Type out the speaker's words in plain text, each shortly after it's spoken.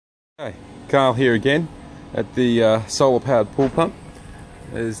Hey, Carl here again at the solar powered pool pump.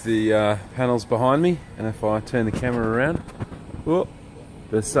 There's the panels behind me, and if I turn the camera around, whoop,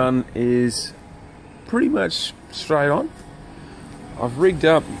 the sun is pretty much straight on. I've rigged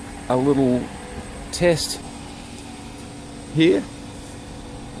up a little test here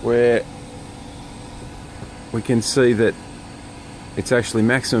where we can see that it's actually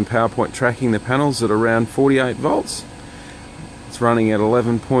maximum power point tracking the panels at around 48 volts. It's running at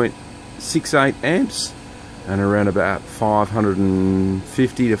 11.68 amps and around about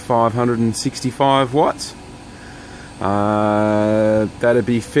 550 to 565 watts. That'd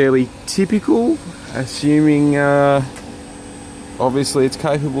be fairly typical, assuming obviously it's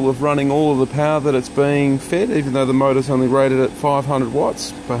capable of running all of the power that it's being fed, even though the motor's only rated at 500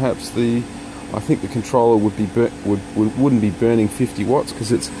 watts. Perhaps I think the controller wouldn't be burning 50 watts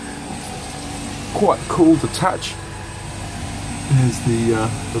because it's quite cool to touch. There's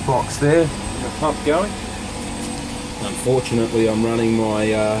the box there, and the pump going. Unfortunately, I'm running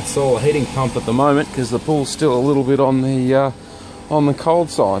my solar heating pump at the moment because the pool's still a little bit on the cold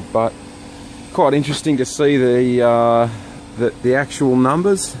side. But quite interesting to see the actual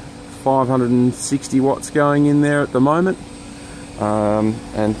numbers. 560 watts going in there at the moment.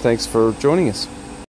 And thanks for joining us.